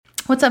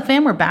What's up,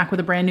 fam? We're back with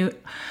a brand new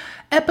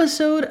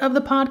episode of the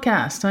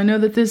podcast. I know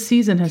that this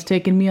season has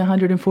taken me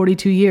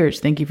 142 years.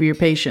 Thank you for your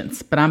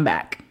patience, but I'm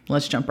back.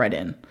 Let's jump right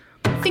in.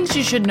 Things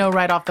you should know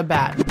right off the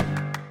bat.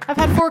 I've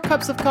had 4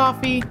 cups of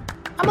coffee.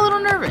 I'm a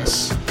little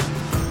nervous.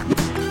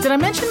 Did I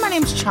mention my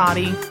name's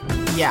Chadi?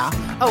 Yeah.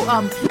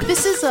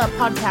 This is a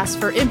podcast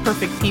for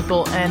imperfect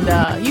people,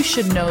 and you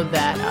should know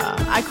that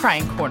I cry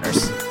in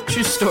corners.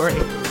 True story.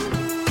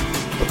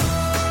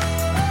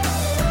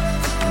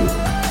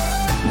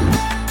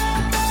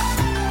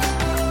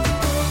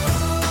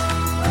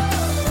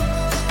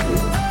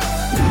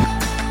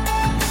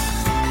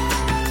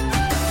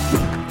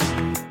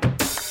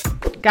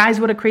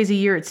 Guys, what a crazy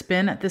year it's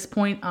been at this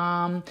point.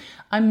 I'm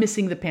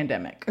missing the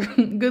pandemic.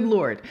 Good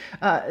Lord.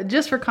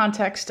 Just for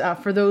context,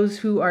 for those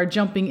who are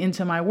jumping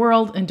into my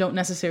world and don't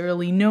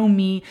necessarily know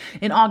me,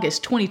 in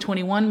August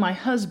 2021, my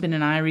husband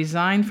and I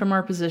resigned from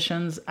our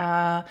positions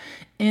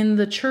in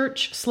the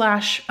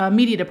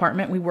church/media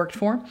department we worked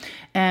for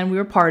and we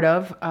were part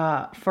of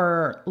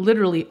for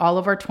literally all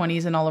of our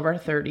 20s and all of our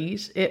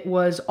 30s. It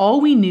was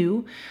all we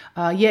knew,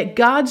 yet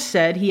God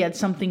said he had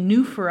something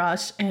new for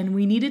us and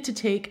we needed to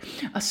take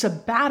a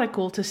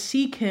sabbatical to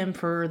seek him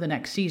for the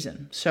next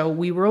season. So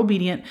we were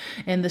obedient,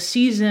 and the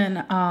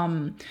season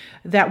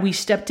that we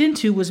stepped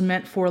into was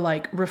meant for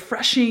like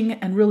refreshing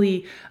and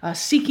really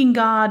seeking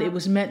God. It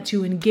was meant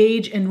to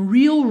engage in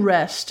real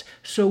rest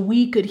so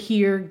we could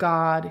hear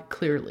God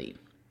clearly.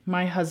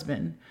 My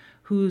husband,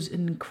 who's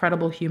an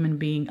incredible human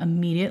being,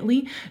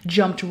 immediately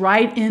jumped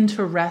right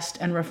into rest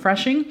and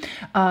refreshing.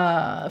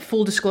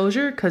 Full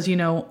disclosure, because you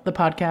know the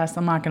podcast,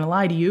 I'm not going to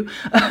lie to you.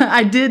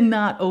 I did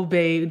not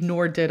obey,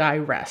 nor did I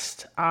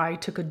rest. I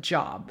took a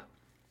job,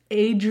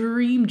 a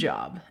dream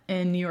job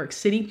in New York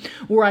City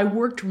where I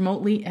worked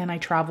remotely and I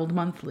traveled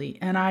monthly.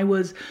 And I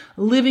was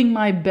living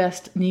my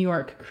best New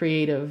York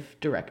creative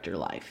director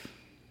life.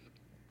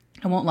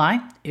 I won't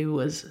lie, it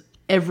was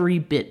every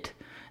bit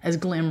as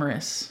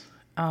glamorous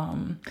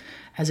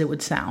as it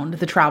would sound.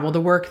 The travel, the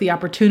work, the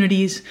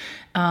opportunities,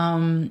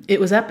 it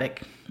was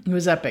epic. It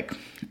was epic.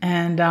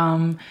 And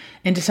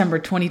in December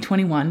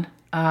 2021,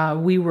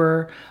 we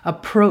were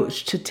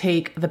approached to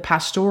take the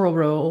pastoral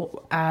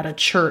role at a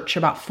church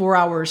about 4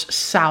 hours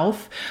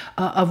south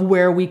of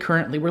where we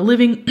currently were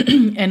living.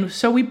 And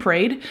so we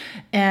prayed,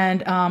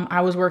 and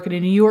I was working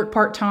in New York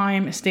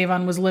part-time.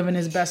 Esteban was living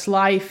his best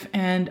life.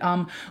 And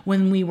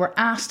when we were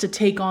asked to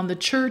take on the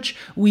church,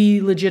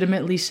 we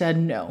legitimately said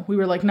no. We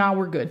were like, nah,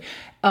 we're good.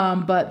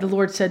 But the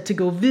Lord said to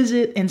go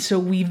visit. And so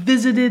we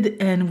visited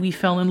and we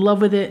fell in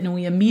love with it. And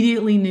we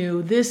immediately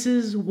knew this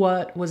is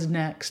what was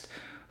next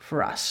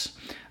for us.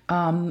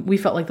 We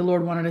felt like the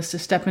Lord wanted us to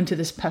step into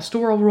this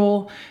pastoral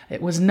role.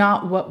 It was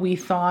not what we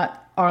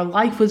thought our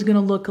life was going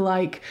to look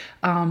like,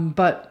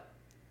 but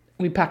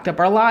we packed up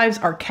our lives,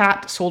 our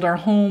cat, sold our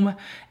home,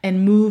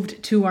 and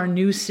moved to our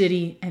new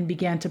city and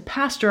began to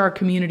pastor our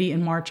community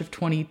in March of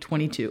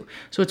 2022.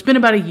 So it's been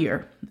about a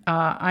year.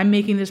 I'm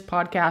making this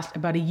podcast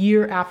about a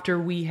year after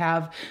we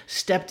have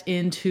stepped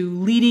into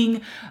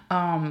leading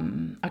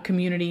a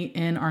community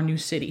in our new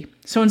city.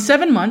 So in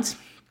 7 months,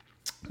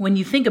 when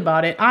you think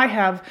about it,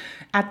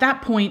 at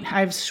that point,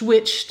 I've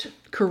switched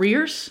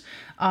careers.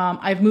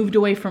 I've moved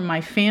away from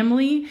my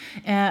family,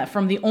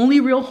 from the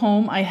only real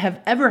home I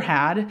have ever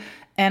had.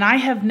 And I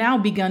have now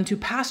begun to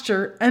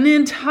pastor an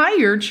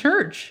entire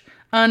church,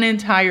 an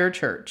entire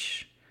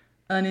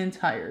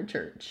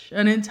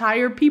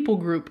people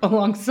group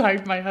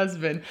alongside my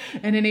husband.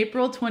 And in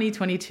April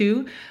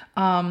 2022,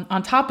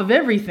 on top of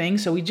everything,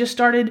 so we just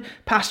started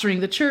pastoring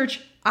the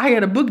church, I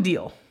had a book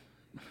deal.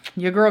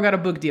 Your girl got a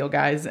book deal,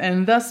 guys.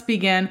 And thus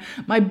began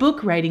my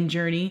book writing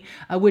journey,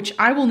 which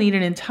I will need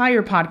an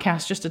entire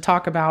podcast just to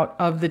talk about,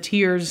 of the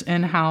tears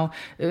and how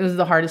it was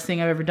the hardest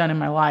thing I've ever done in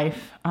my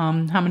life.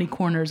 How many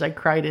corners I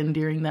cried in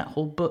during that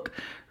whole book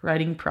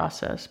writing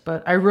process.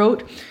 But I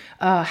wrote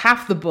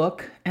half the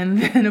book,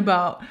 and then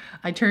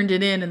I turned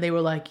it in and they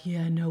were like,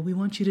 yeah, no, we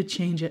want you to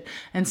change it.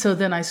 And so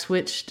then I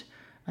switched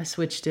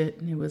it,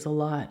 and it was a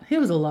lot.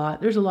 There's a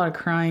lot of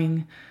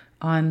crying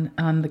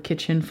on the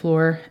kitchen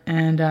floor,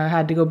 and I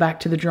had to go back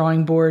to the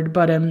drawing board.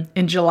 But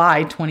in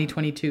July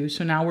 2022,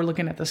 so now we're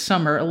looking at the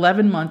summer,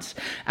 11 months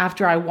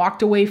after I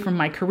walked away from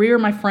my career,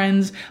 my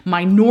friends,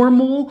 my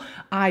normal,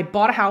 I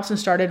bought a house and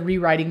started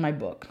rewriting my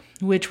book,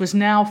 which was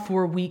now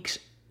 4 weeks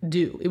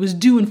due. It was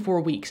due in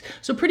 4 weeks.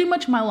 So pretty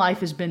much my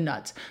life has been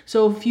nuts.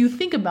 So if you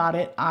think about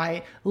it,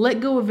 I let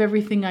go of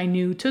everything I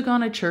knew, took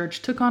on a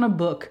church, took on a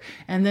book,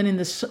 and then in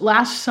this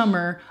last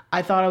summer,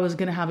 I thought I was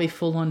going to have a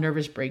full-on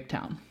nervous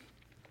breakdown.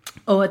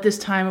 Oh, at this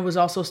time, I was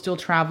also still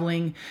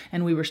traveling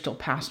and we were still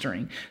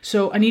pastoring.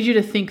 So I need you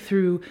to think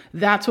through,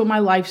 that's what my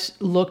life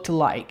looked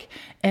like.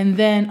 And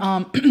then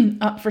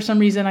for some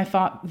reason, I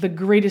thought the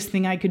greatest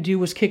thing I could do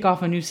was kick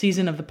off a new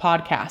season of the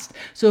podcast.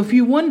 So if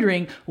you're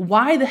wondering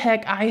why the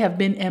heck I have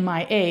been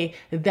MIA,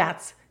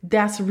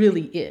 that's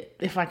really it.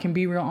 If I can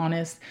be real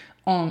honest,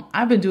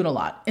 I've been doing a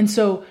lot. And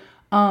so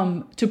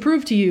to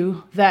prove to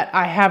you that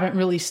I haven't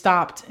really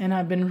stopped and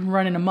I've been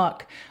running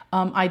amok,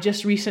 I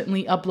just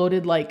recently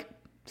uploaded like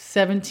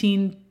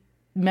 17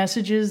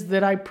 messages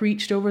that I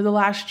preached over the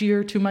last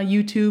year to my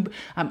YouTube.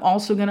 I'm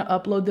also going to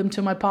upload them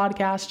to my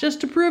podcast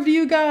just to prove to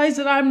you guys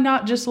that I'm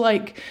not just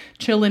like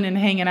chilling and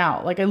hanging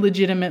out. Like I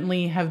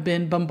legitimately have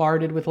been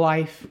bombarded with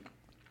life.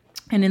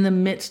 And in the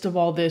midst of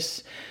all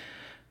this,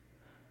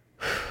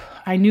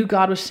 I knew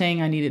God was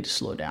saying I needed to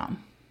slow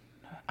down.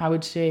 I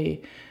would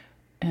say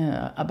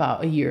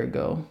about a year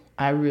ago,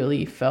 I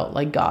really felt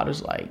like God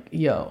was like,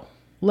 yo,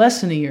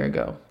 less than a year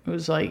ago. It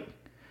was like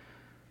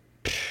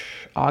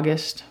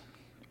August.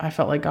 I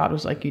felt like God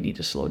was like, you need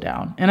to slow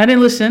down. And I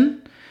didn't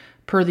listen,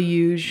 per the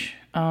usual.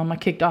 I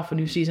kicked off a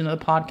new season of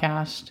the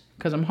podcast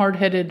because I'm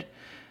hard-headed.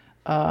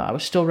 I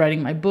was still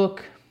writing my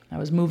book. I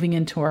was moving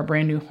into our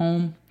brand new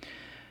home.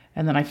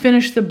 And then I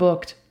finished the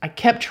book. I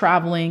kept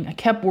traveling. I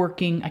kept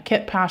working. I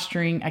kept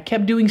pastoring. I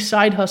kept doing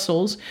side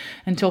hustles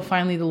until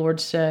finally the Lord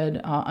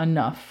said,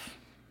 enough.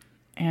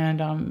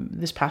 And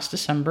this past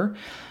December,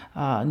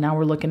 now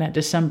we're looking at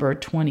December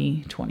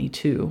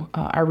 2022,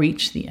 I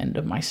reached the end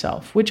of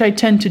myself, which I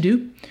tend to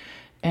do.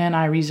 And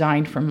I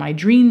resigned from my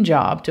dream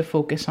job to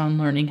focus on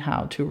learning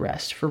how to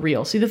rest for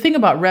real. See, the thing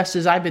about rest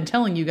is I've been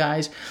telling you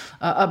guys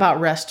about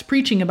rest,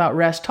 preaching about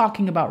rest,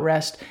 talking about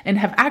rest, and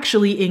have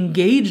actually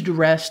engaged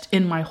rest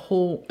in my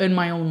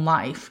own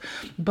life.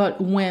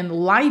 But when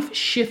life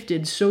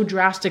shifted so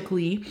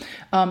drastically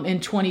in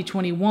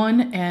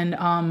 2021 and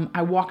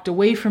I walked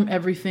away from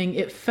everything,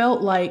 it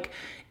felt like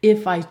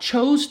if I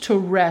chose to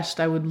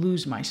rest, I would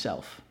lose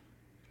myself.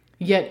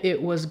 Yet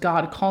it was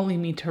God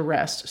calling me to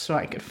rest so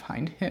I could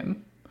find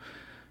Him.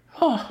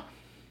 Oh.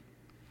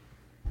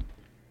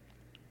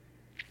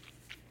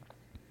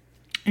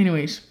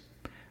 Anyways,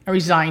 I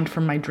resigned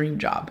from my dream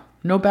job.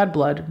 No bad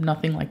blood,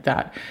 nothing like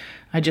that.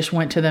 I just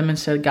went to them and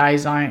said,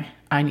 guys, I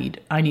need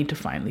to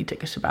finally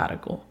take a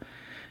sabbatical.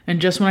 And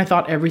just when I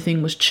thought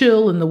everything was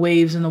chill and the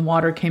waves and the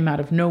water came out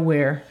of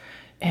nowhere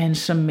and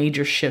some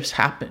major shifts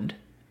happened.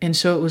 And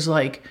so it was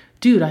like,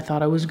 dude, I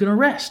thought I was going to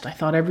rest. I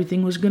thought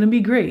everything was going to be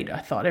great. I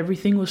thought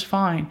everything was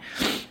fine.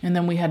 And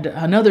then we had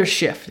another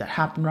shift that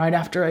happened right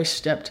after I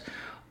stepped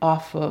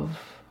off of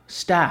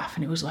staff.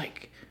 And it was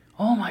like,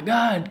 oh my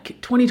God,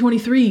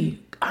 2023,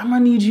 I'm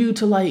going to need you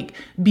to like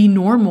be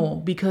normal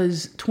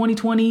because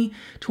 2020,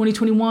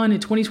 2021,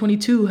 and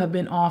 2022 have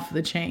been off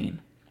the chain.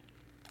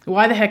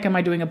 Why the heck am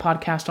I doing a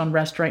podcast on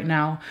rest right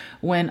now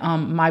when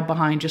my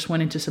behind just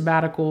went into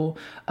sabbatical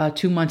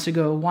 2 months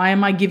ago? Why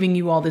am I giving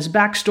you all this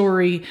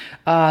backstory?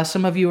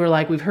 Some of you are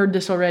like, we've heard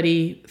this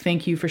already.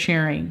 Thank you for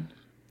sharing.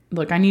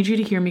 Look, I need you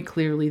to hear me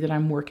clearly that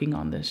I'm working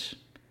on this.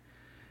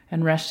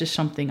 And rest is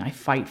something I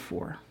fight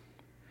for.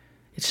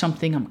 It's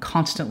something I'm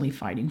constantly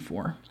fighting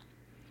for.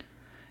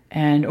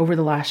 And over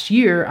the last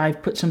year,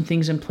 I've put some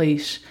things in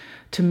place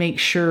to make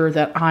sure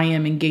that I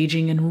am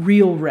engaging in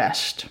real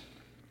rest,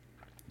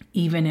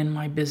 even in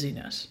my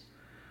busyness.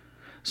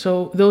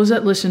 So those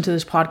that listen to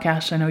this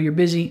podcast, I know you're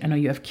busy. I know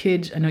you have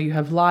kids. I know you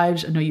have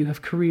lives. I know you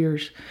have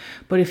careers.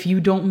 But if you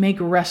don't make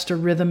rest a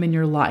rhythm in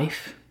your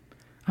life,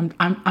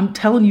 I'm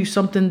telling you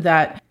something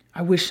that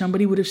I wish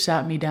somebody would have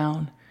sat me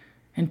down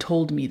and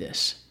told me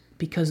this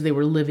because they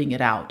were living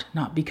it out,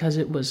 not because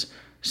it was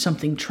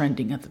something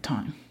trending at the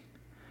time.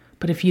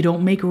 But if you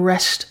don't make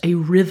rest a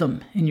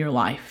rhythm in your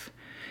life,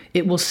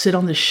 it will sit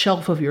on the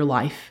shelf of your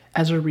life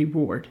as a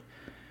reward.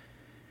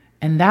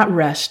 And that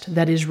rest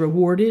that is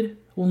rewarded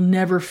will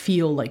never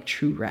feel like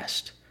true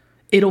rest.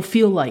 It'll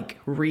feel like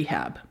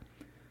rehab,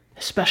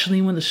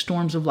 especially when the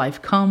storms of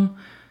life come,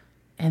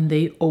 and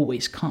they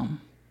always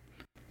come.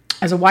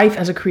 As a wife,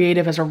 as a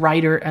creative, as a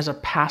writer, as a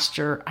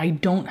pastor, I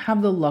don't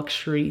have the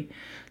luxury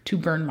to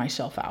burn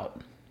myself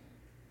out.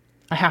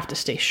 I have to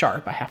stay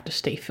sharp. I have to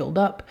stay filled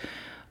up.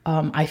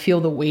 I feel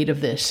the weight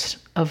of this,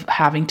 of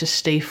having to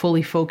stay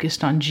fully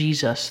focused on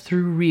Jesus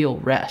through real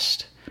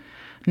rest,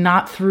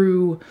 not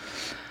through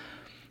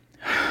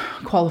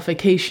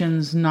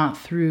qualifications, not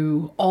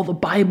through all the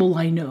Bible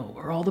I know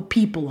or all the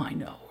people I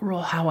know or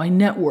all how I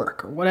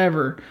network or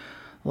whatever.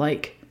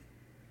 Like,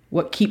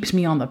 what keeps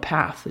me on the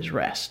path is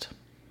rest.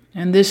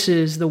 And this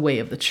is the way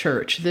of the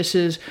church. This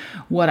is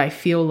what I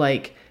feel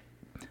like,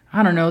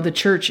 I don't know, the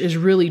church is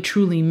really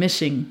truly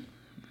missing.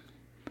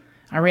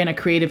 I ran a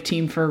creative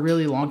team for a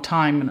really long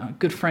time, and a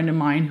good friend of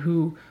mine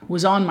who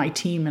was on my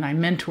team and I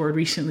mentored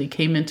recently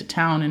came into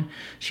town, and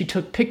she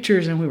took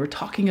pictures and we were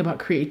talking about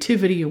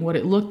creativity and what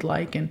it looked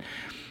like. And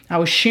I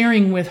was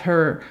sharing with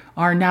her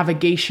our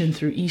navigation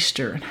through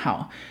Easter and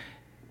how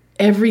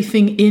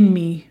everything in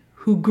me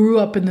who grew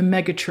up in the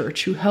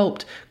megachurch, who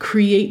helped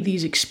create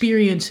these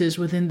experiences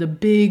within the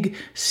big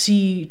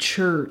C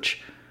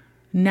church,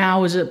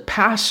 now as a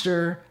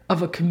pastor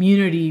of a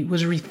community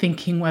was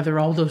rethinking whether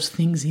all those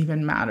things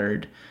even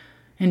mattered.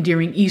 And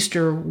during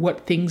Easter,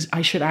 what things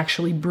I should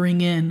actually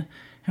bring in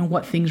and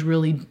what things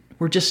really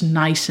were just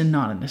nice and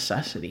not a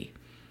necessity.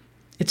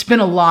 It's been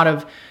a lot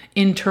of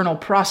internal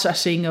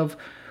processing of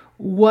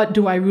what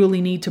do I really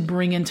need to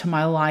bring into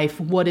my life?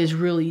 What is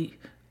really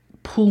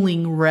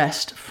pulling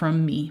rest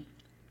from me?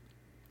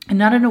 And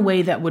not in a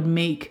way that would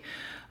make,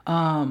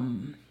 not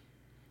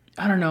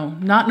in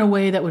a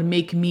way that would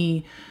make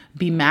me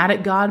be mad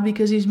at God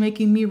because he's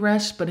making me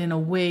rest, but in a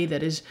way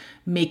that is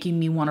making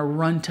me want to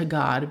run to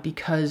God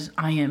because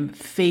I am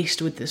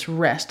faced with this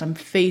rest. I'm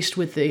faced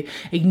with a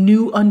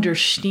new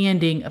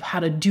understanding of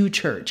how to do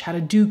church, how to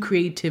do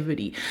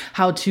creativity,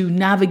 how to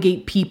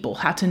navigate people,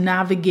 how to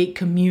navigate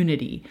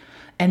community.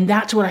 And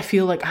that's what I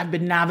feel like I've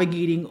been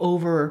navigating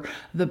over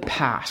the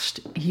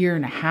past year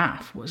and a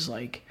half, was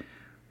like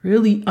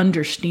really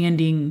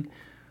understanding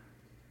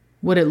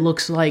what it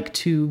looks like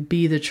to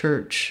be the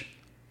church,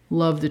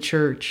 love the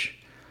church,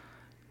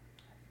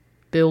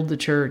 build the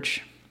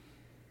church,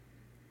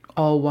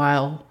 all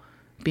while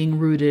being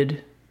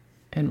rooted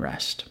in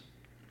rest.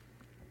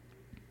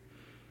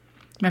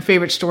 My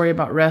favorite story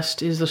about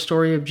rest is the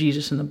story of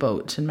Jesus in the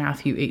boat. It's in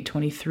Matthew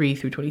 8:23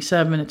 through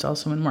 27. It's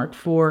also in Mark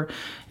 4.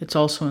 It's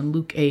also in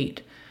Luke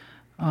 8.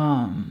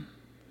 And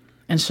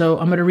so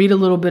I'm going to read a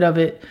little bit of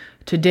it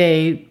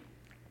today,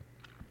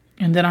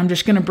 and then I'm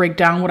just going to break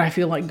down what I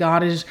feel like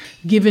God has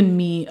given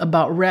me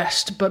about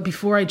rest. But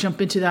before I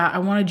jump into that, I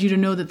wanted you to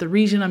know that the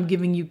reason I'm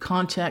giving you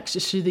context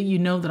is so that you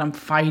know that I'm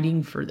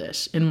fighting for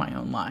this in my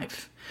own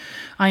life.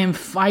 I am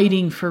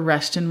fighting for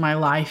rest in my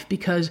life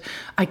because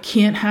I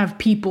can't have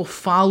people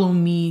follow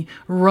me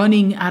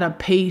running at a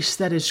pace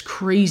that is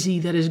crazy,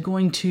 that is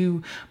going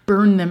to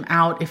burn them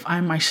out if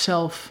I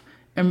myself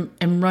am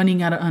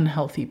running at an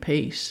unhealthy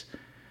pace.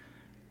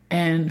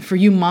 And for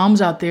you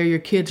moms out there, your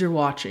kids are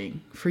watching.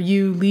 For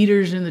you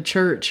leaders in the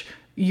church,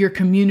 your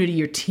community,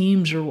 your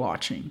teams are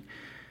watching.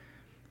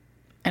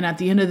 And at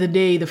the end of the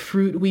day, the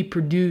fruit we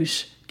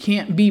produce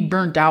can't be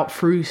burnt out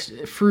fruit.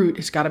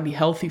 It's got to be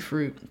healthy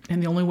fruit.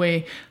 And the only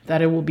way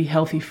that it will be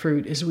healthy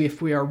fruit is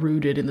if we are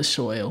rooted in the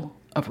soil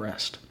of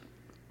rest.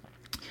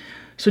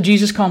 So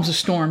Jesus calms the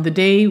storm. That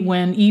day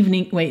when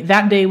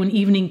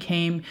evening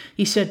came,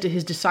 he said to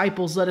his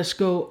disciples, "Let us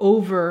go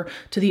over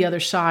to the other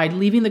side."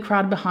 Leaving the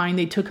crowd behind,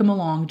 they took him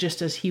along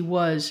just as he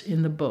was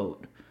in the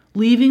boat.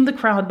 Leaving the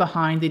crowd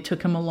behind, they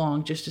took him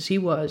along just as he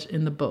was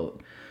in the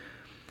boat.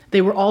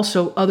 There were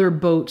also other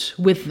boats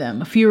with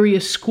them. A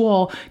furious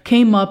squall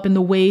came up and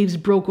the waves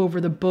broke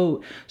over the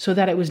boat so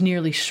that it was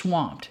nearly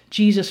swamped.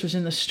 Jesus was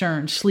in the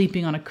stern,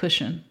 sleeping on a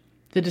cushion.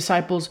 The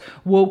disciples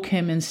woke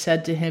him and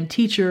said to him,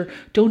 "Teacher,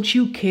 don't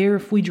you care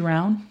if we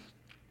drown?"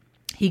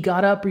 He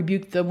got up,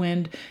 rebuked the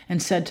wind,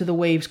 and said to the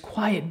waves,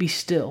 "Quiet, be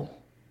still."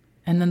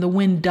 And then the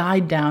wind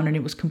died down and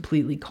it was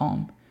completely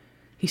calm.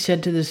 He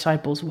said to the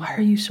disciples, "Why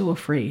are you so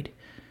afraid?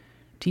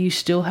 Do you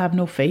still have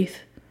no faith?"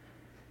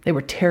 They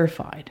were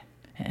terrified,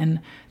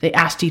 and they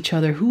asked each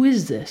other, "Who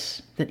is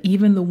this, that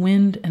even the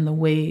wind and the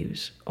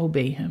waves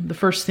obey him?" The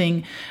first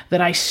thing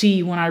that I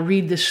see when I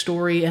read this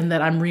story and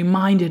that I'm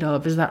reminded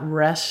of is that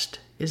rest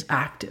is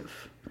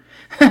active.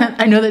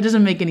 I know that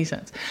doesn't make any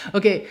sense.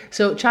 Okay,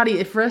 so Chadi,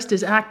 if rest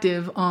is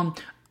active,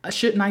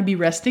 shouldn't I be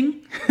resting?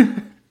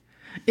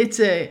 It's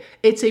a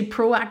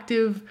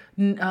proactive,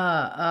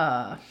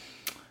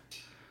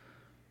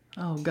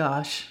 oh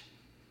gosh.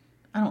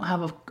 I don't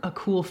have a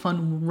cool,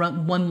 fun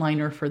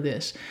one-liner for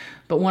this.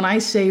 But when I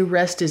say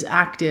rest is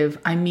active,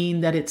 I mean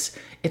that it's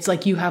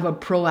like you have a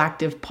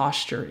proactive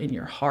posture in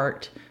your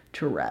heart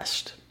to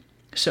rest.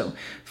 So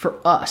for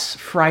us,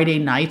 Friday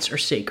nights are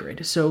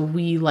sacred. So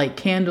we light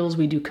candles,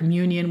 we do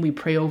communion, we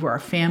pray over our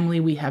family,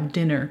 we have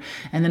dinner.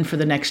 And then for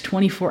the next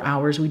 24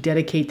 hours, we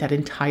dedicate that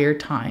entire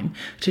time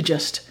to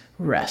just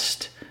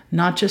rest.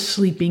 Not just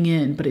sleeping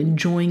in, but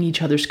enjoying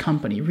each other's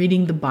company,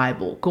 reading the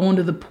Bible, going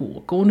to the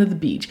pool, going to the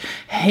beach,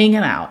 hanging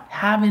out,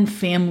 having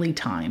family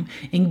time,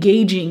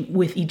 engaging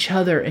with each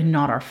other and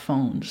not our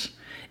phones.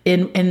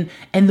 And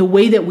the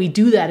way that we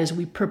do that is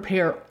we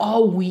prepare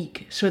all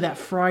week so that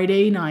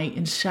Friday night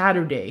and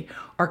Saturday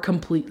are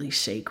completely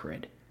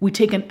sacred. We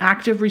take an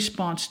active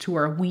response to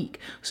our week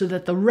so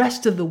that the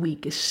rest of the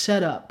week is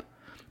set up.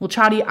 Well,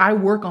 Chadi, I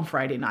work on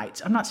Friday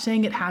nights. I'm not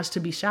saying it has to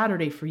be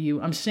Saturday for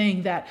you. I'm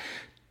saying that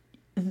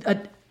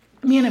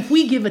if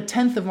we give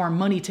 1/10 of our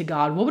money to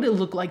God, what would it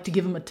look like to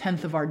give him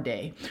 1/10 of our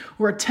day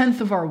or 1/10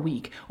 of our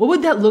week? What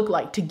would that look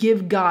like to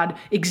give God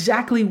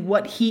exactly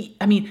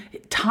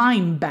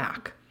time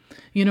back?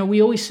 You know,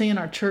 we always say in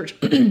our church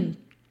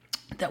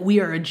that we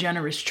are a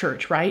generous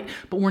church, right?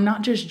 But we're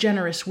not just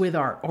generous with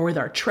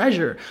our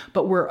treasure,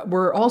 but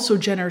we're also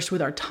generous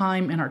with our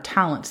time and our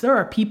talents. There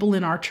are people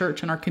in our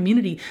church and our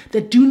community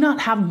that do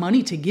not have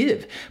money to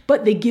give,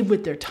 but they give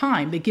with their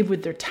time, they give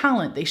with their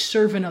talent, they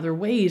serve in other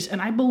ways.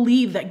 And I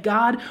believe that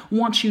God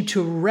wants you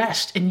to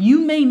rest, and you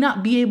may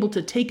not be able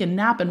to take a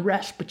nap and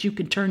rest, but you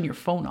can turn your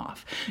phone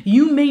off.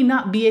 You may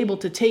not be able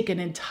to take an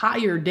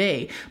entire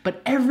day,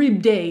 but every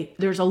day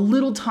there's a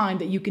little time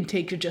that you can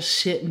take to just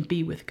sit and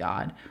be with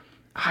God.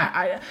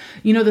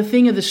 The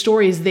thing of the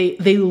story is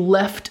they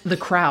left the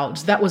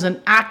crowds. That was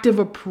an active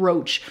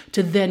approach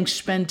to then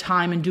spend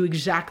time and do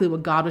exactly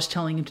what God was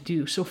telling him to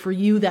do. So for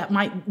you,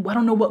 I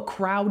don't know what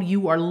crowd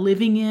you are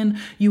living in,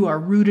 you are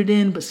rooted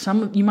in, but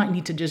you might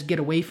need to just get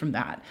away from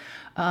that.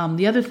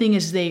 The other thing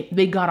is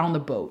they got on the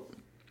boat.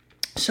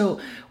 So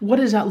what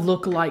does that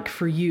look like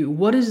for you?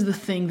 What is the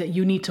thing that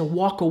you need to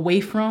walk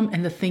away from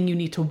and the thing you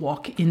need to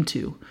walk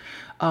into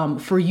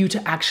for you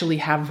to actually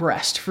have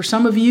rest? For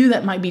some of you,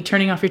 that might be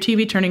turning off your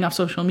TV, turning off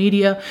social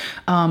media.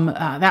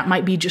 That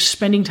might be just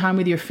spending time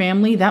with your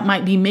family. That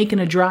might be making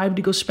a drive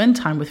to go spend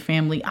time with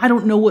family. I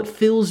don't know what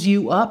fills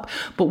you up,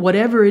 but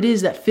whatever it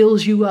is that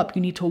fills you up,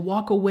 you need to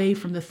walk away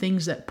from the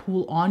things that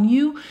pull on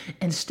you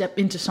and step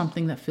into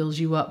something that fills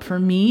you up. For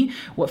me,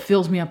 what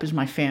fills me up is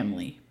my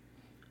family.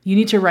 You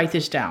need to write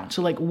this down.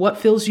 So like, what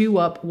fills you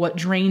up, what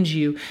drains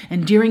you?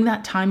 And during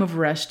that time of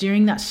rest,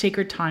 during that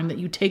sacred time that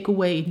you take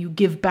away and you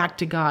give back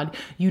to God,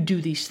 you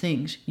do these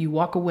things. You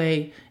walk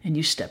away and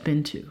you step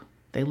into.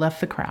 They left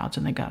the crowds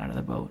and they got out of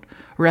the boat.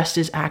 Rest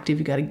is active.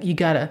 You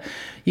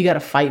gotta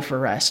fight for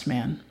rest,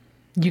 man.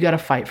 You gotta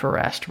fight for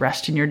rest.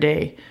 Rest in your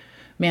day.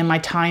 Man, my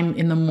time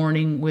in the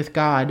morning with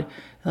God,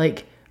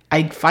 like,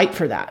 I fight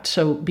for that.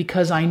 So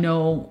because I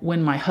know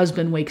when my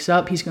husband wakes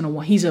up, he's a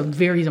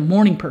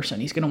morning person.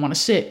 He's going to want to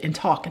sit and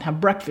talk and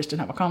have breakfast and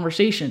have a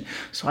conversation.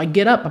 So I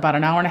get up about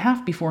an hour and a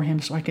half before him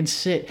so I can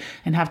sit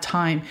and have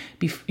time,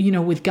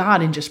 with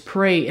God and just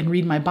pray and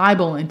read my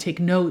Bible and take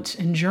notes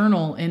and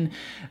journal. And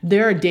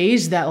there are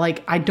days that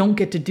like I don't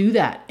get to do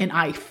that, and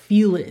I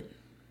feel it.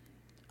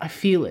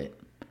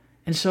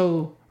 And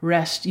so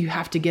rest, you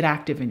have to get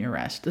active in your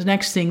rest. The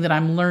next thing that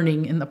I'm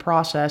learning in the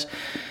process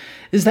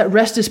is that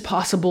rest is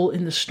possible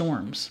in the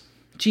storms.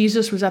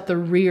 Jesus was at the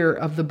rear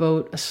of the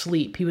boat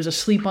asleep. He was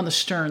asleep on the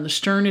stern. The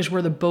stern is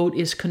where the boat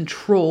is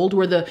controlled,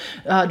 where the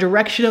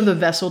direction of the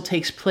vessel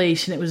takes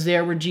place, and it was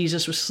there where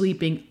Jesus was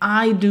sleeping.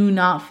 I do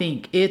not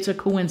think it's a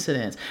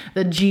coincidence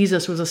that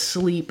Jesus was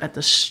asleep at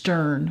the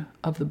stern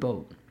of the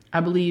boat. I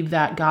believe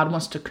that God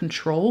wants to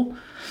control.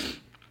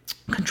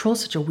 Control is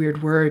such a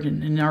weird word,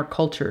 and in our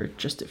culture,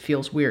 it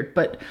feels weird,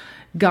 but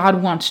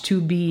God wants to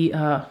be,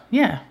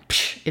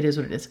 it is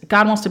what it is.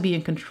 God wants to be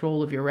in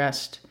control of your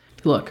rest.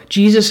 Look,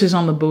 Jesus is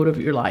on the boat of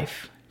your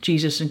life.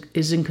 Jesus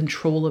is in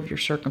control of your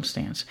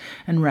circumstance,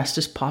 and rest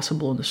is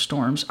possible in the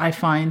storms. I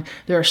find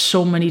there are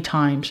so many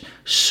times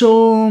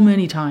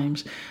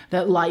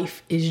that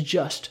life is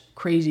just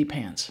crazy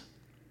pants.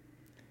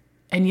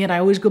 And yet I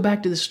always go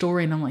back to the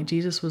story and I'm like,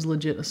 Jesus was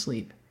legit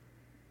asleep.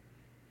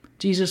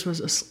 Jesus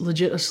was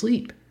legit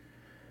asleep.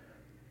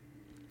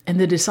 And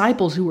the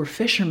disciples who were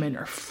fishermen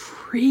are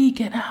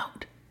freaking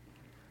out.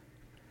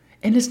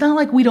 And it's not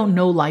like we don't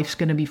know life's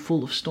going to be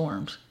full of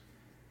storms.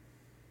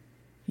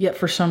 Yet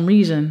for some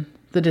reason,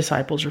 the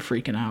disciples are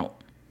freaking out.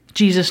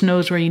 Jesus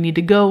knows where you need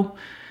to go.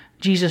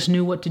 Jesus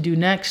knew what to do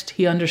next.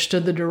 He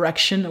understood the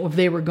direction of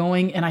they were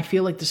going. And I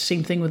feel like the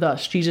same thing with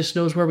us. Jesus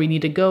knows where we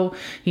need to go.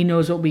 He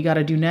knows what we got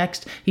to do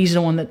next. He's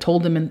the one that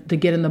told them to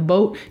get in the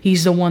boat.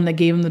 He's the one that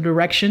gave them the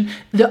direction.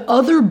 The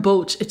other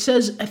boats, it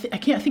says, I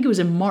think it was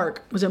in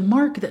Mark. Was it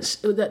Mark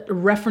that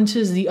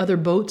references the other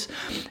boats?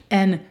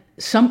 And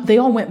they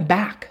all went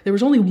back. There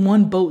was only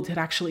one boat that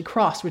actually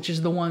crossed, which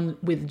is the one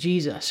with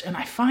Jesus. And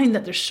I find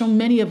that there's so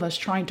many of us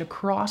trying to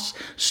cross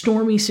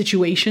stormy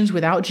situations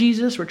without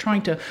Jesus. We're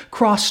trying to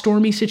cross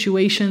stormy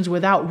situations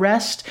without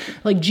rest.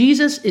 Like,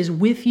 Jesus is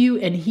with you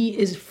and he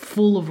is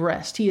full of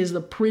rest. He is the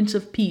Prince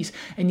of Peace.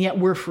 And yet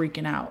we're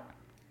freaking out.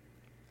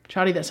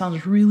 Chadi, that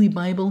sounds really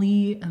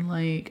Bible-y, and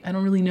like, I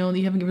don't really know that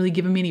you haven't really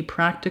given me any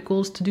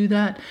practicals to do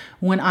that.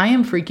 When I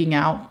am freaking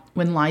out,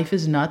 when life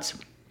is nuts,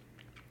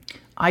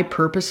 I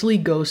purposely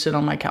go sit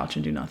on my couch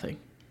and do nothing.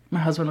 My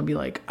husband will be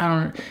like,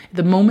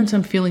 the moments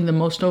I'm feeling the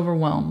most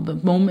overwhelmed, the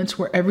moments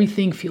where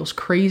everything feels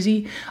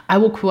crazy,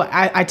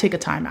 I take a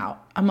time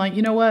out. I'm like,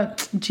 you know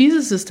what?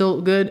 Jesus is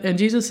still good and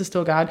Jesus is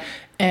still God.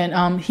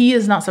 And he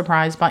is not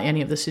surprised by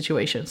any of the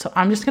situation. So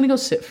I'm just going to go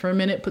sit for a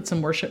minute, put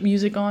some worship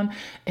music on,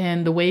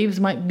 and the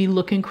waves might be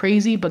looking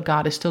crazy, but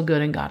God is still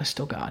good and God is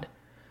still God.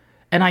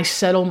 And I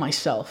settle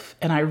myself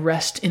and I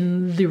rest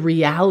in the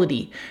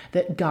reality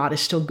that God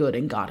is still good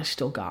and God is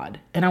still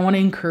God. And I want to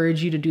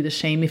encourage you to do the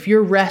same. If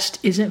your rest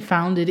isn't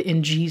founded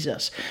in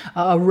Jesus,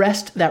 a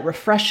rest that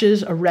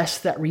refreshes, a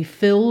rest that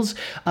refills,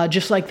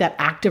 just like that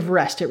active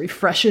rest, it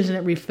refreshes and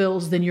it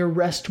refills, then your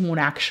rest won't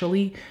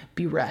actually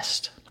be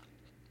rest.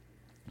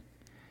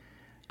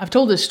 I've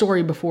told this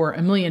story before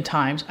a million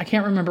times. I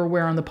can't remember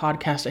where on the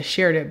podcast I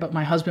shared it, but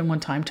my husband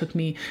one time took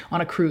me on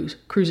a cruise.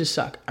 Cruises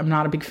suck. I'm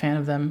not a big fan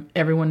of them.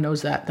 Everyone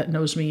knows that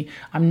knows me.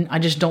 I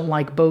just don't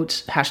like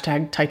boats.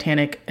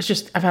 #Titanic. It's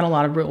just, I've had a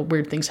lot of real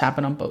weird things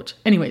happen on boats.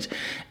 Anyways,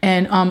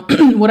 and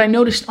what I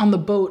noticed on the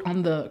boat,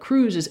 on the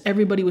cruise, is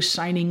everybody was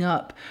signing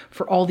up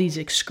for all these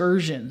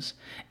excursions.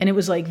 And it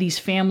was like these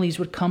families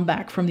would come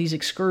back from these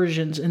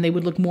excursions and they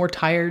would look more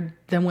tired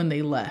than when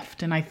they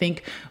left. And I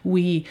think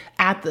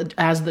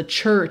as the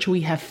church,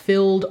 we have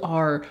filled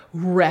our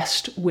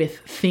rest with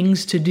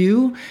things to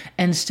do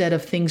instead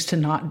of things to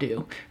not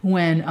do.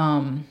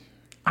 When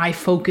I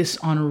focus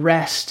on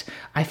rest,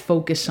 I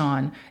focus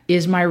on,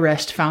 is my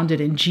rest founded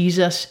in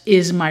Jesus?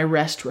 Is my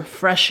rest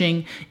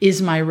refreshing?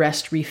 Is my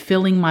rest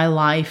refilling my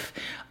life?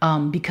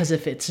 Because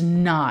if it's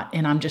not,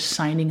 and I'm just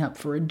signing up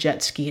for a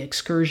jet ski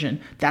excursion,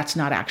 that's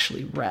not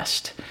actually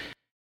rest.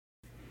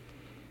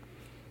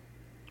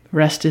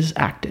 Rest is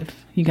active.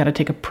 You got to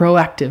take a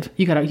proactive.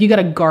 You got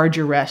to guard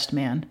your rest,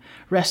 man.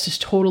 Rest is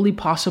totally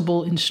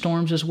possible in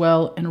storms as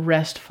well, and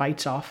rest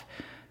fights off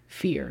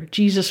fear.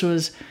 Jesus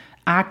was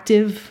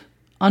active,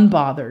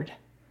 unbothered,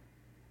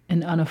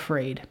 and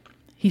unafraid.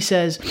 He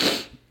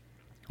says,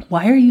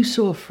 "Why are you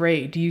so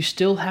afraid? Do you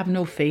still have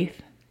no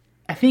faith?"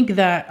 I think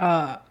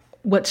that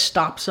what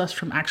stops us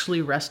from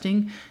actually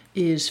resting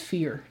is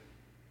fear.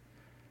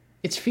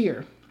 It's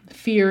fear.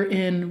 Fear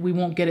in we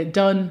won't get it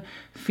done,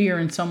 fear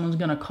in someone's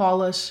going to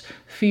call us,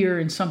 fear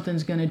in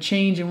something's going to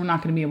change and we're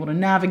not going to be able to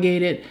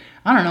navigate it.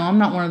 I don't know. I'm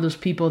not one of those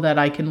people that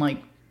I can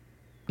like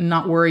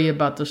not worry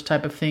about those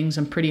type of things.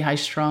 I'm pretty high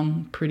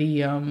strung,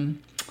 pretty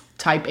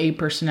type A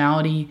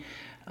personality.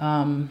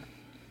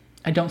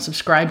 I don't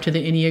subscribe to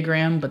the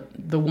Enneagram, but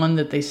the one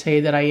that they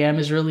say that I am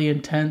is really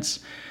intense.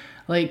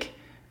 Like,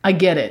 I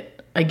get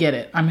it.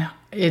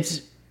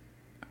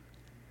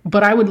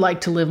 But I would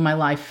like to live my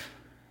life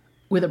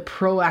with a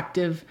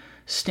proactive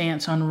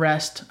stance on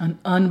rest, an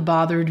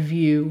unbothered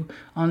view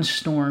on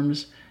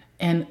storms,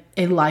 and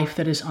a life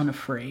that is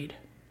unafraid.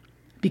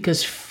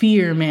 Because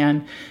fear,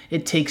 man,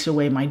 it takes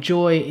away my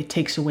joy, it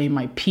takes away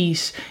my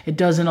peace, it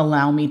doesn't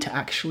allow me to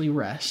actually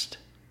rest.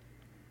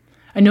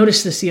 I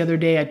noticed this the other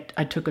day.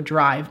 I took a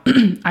drive.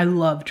 I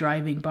love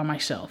driving by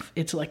myself.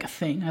 It's like a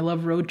thing. I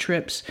love road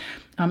trips.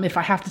 If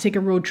I have to take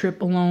a road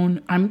trip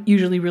alone, I'm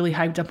usually really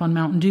hyped up on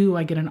Mountain Dew.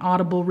 I get an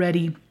Audible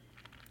ready.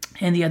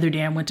 And the other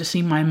day I went to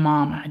see my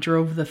mom. I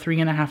drove the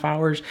 3.5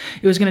 hours.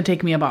 It was going to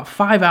take me about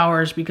 5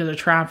 hours because of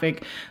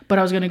traffic, but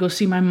I was going to go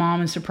see my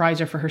mom and surprise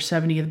her for her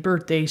 70th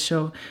birthday.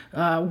 So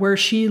where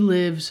she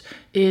lives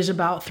is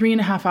about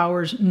 3.5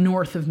 hours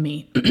north of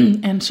me.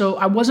 And so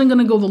I wasn't going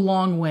to go the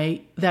long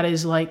way. That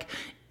is like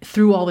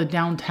through all the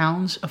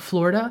downtowns of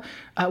Florida,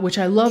 which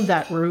I love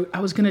that route. I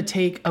was going to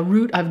take a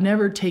route I've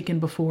never taken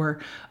before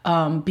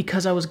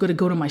because I was going to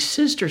go to my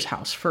sister's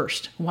house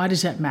first. Why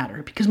does that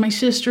matter? Because my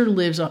sister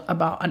lives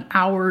about an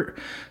hour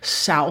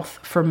south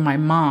from my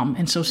mom.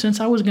 And so since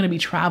I was going to be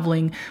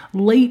traveling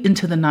late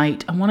into the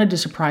night, I wanted to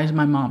surprise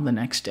my mom the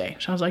next day.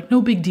 So I was like, no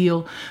big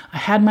deal. I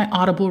had my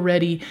Audible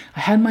ready.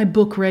 I had my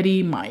book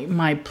ready, my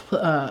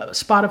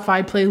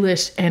Spotify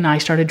playlist, and I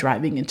started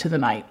driving into the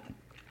night.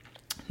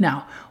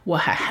 Now,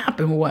 what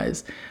happened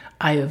was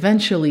I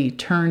eventually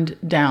turned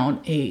down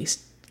a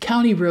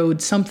county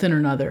road, something or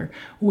another,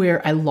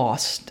 where I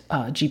lost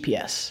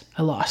GPS.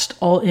 I lost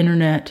all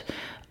internet,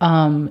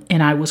 and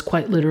I was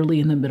quite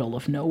literally in the middle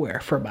of nowhere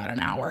for about an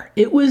hour.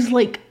 It was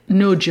like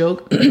no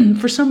joke.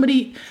 For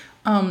somebody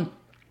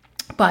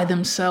by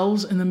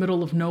themselves in the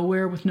middle of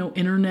nowhere with no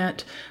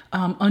internet,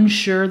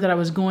 unsure that I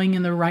was going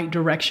in the right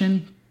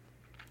direction,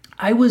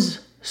 I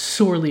was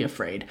sorely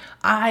afraid.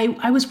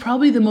 I was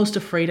probably the most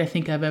afraid I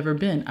think I've ever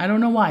been. I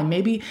don't know why.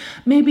 Maybe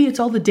it's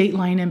all the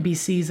Dateline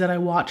NBCs that I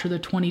watch, or the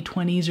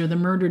 2020s, or the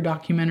murder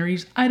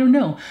documentaries. I don't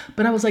know.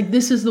 But I was like,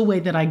 this is the way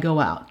that I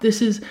go out.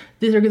 This is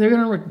going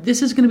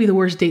to be the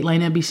worst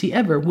Dateline NBC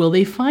ever. Will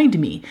they find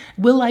me?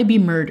 Will I be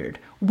murdered?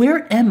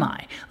 Where am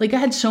I? Like, I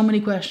had so many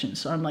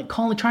questions. So I'm like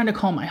trying to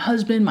call my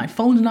husband. My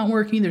phone's not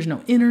working. There's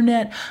no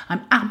internet.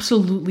 I'm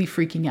absolutely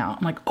freaking out.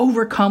 I'm like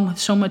overcome with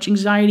so much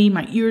anxiety.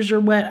 My ears are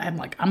wet. I'm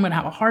like, I'm going to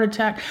have a heart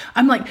attack.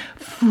 I'm like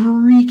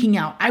freaking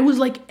out. I was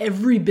like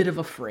every bit of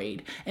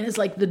afraid. And it's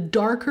like the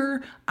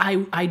darker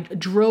I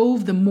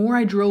drove, the more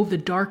I drove, the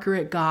darker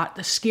it got,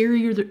 the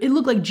scarier. It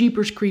looked like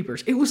Jeepers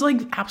Creepers. It was like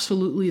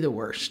absolutely the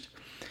worst.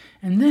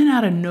 And then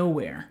out of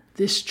nowhere,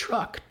 this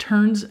truck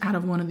turns out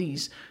of one of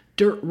these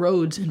dirt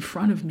roads in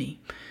front of me.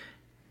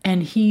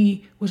 And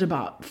he was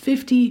about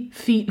 50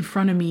 feet in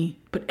front of me.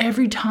 But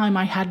every time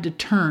I had to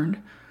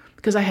turn,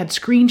 because I had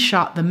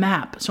screenshot the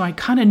map, so I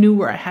kind of knew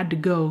where I had to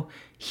go,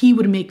 he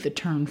would make the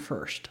turn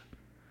first.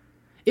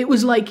 It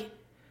was like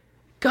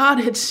God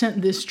had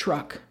sent this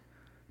truck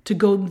to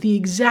go the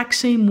exact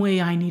same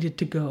way I needed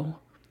to go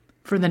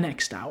for the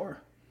next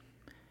hour.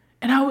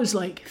 And I was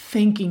like,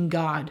 thanking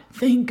God.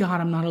 Thank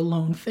God I'm not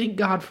alone. Thank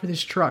God for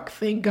this truck.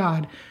 Thank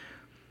God.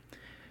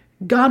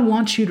 God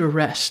wants you to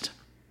rest,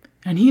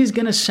 and he is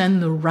going to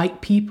send the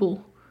right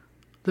people,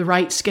 the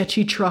right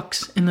sketchy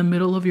trucks in the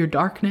middle of your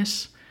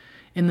darkness,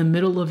 in the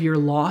middle of your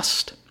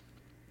lost,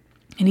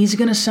 and he's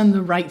going to send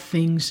the right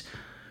things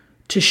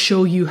to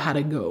show you how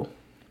to go.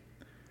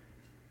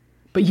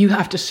 But you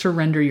have to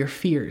surrender your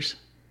fears.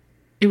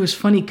 It was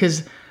funny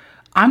because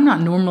I'm not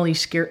normally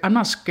scared. I'm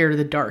not scared of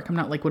the dark. I'm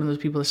not like one of those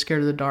people that's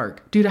scared of the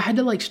dark. Dude, I had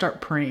to start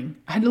praying.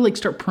 I had to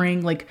start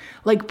praying like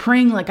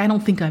praying like I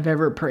don't think I've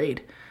ever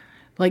prayed.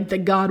 Like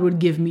that God would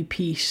give me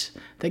peace,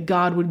 that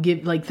God would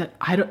give that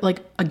I don't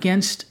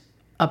against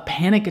a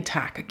panic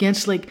attack,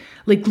 against like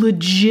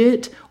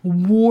legit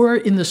war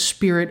in the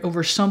spirit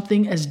over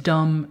something as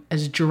dumb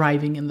as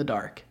driving in the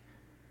dark.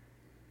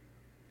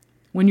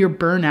 When you're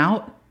burnt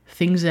out,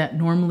 things that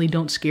normally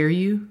don't scare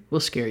you will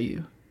scare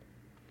you.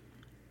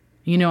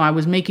 You know, I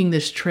was making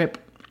this trip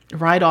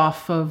right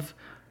off of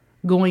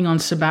going on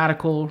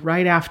sabbatical,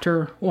 right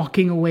after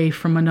walking away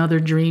from another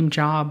dream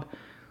job.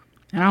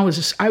 And I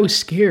was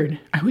scared.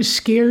 I was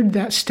scared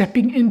that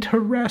stepping into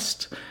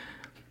rest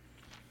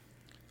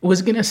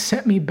was going to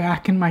set me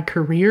back in my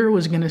career,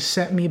 was going to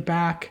set me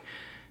back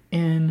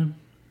in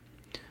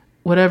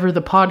whatever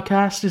the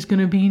podcast is going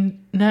to be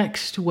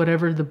next,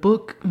 whatever the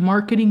book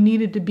marketing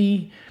needed to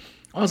be.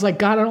 I was like,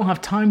 God, I don't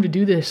have time to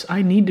do this.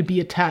 I need to be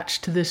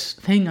attached to this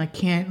thing. I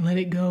can't let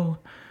it go.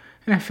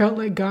 And I felt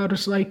like God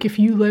was like, if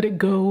you let it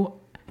go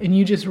and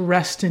you just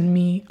rest in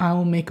me, I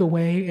will make a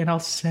way and I'll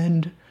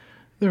send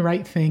the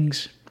right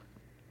things.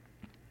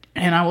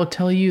 And I will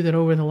tell you that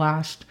over the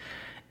last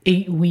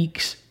 8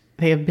 weeks,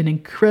 they have been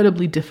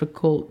incredibly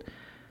difficult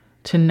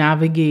to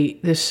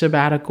navigate this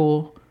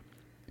sabbatical.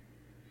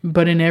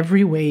 But in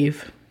every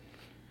wave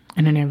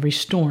and in every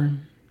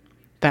storm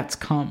that's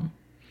come,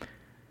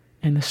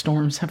 and the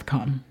storms have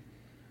come,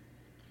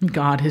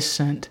 God has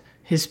sent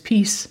his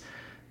peace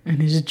and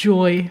his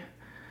joy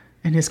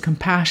and his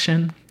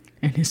compassion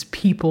and his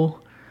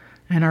people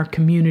and our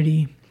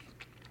community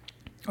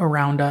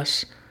around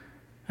us.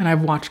 And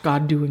I've watched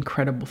God do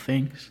incredible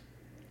things.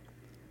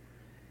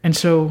 And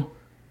so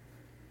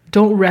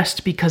don't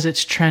rest because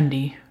it's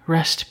trendy.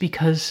 Rest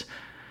because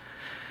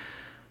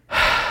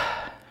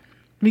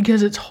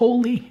it's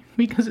holy,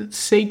 because it's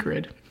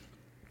sacred.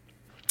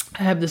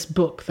 I have this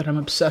book that I'm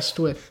obsessed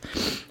with.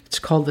 It's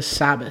called The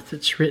Sabbath.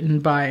 It's written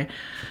by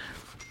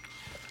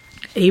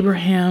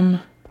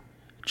Abraham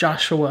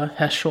Joshua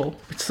Heschel.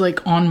 It's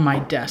like on my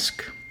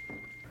desk.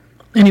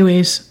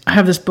 Anyways, I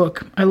have this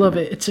book. I love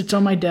it. It sits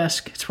on my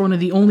desk. It's one of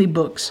the only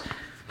books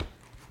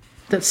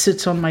that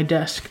sits on my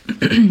desk.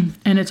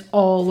 And it's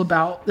all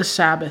about the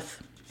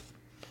Sabbath.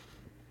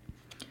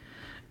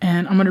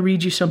 And I'm going to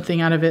read you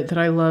something out of it that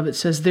I love. It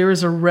says, there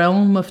is a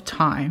realm of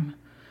time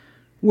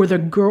where the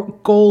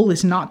goal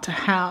is not to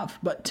have,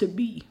 but to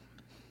be.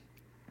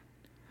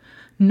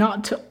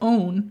 Not to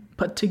own,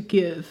 but to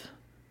give.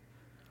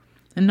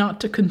 And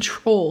not to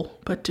control,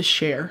 but to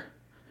share.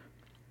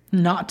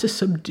 Not to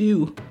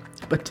subdue,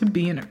 but to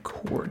be in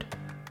accord.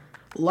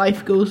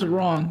 Life goes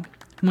wrong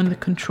when the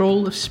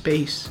control of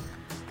space,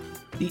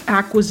 the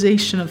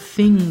acquisition of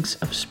things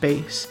of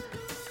space,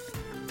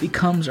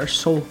 becomes our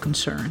sole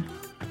concern.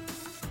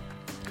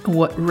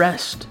 What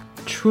rest,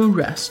 true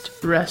rest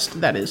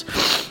that is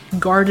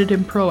guarded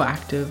and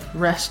proactive,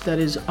 rest that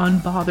is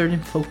unbothered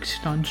and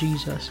focused on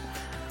Jesus,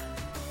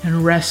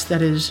 and rest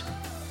that is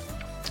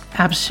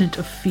absent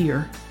of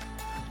fear,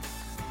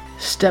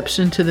 steps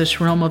into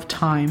this realm of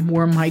time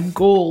where my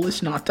goal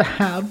is not to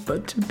have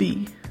but to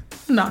be,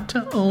 not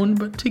to own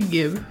but to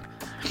give,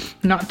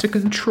 not to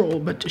control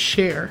but to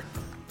share,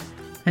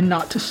 and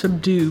not to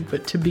subdue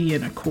but to be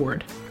in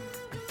accord.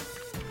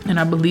 And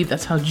I believe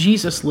that's how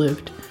Jesus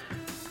lived,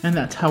 and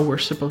that's how we're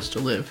supposed to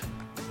live.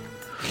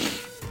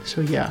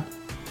 So yeah,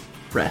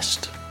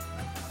 rest.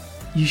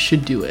 You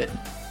should do it.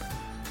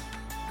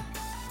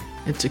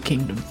 It's a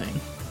kingdom thing.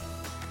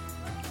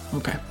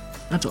 Okay,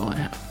 that's all I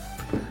have.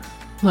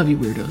 Love you,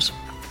 weirdos.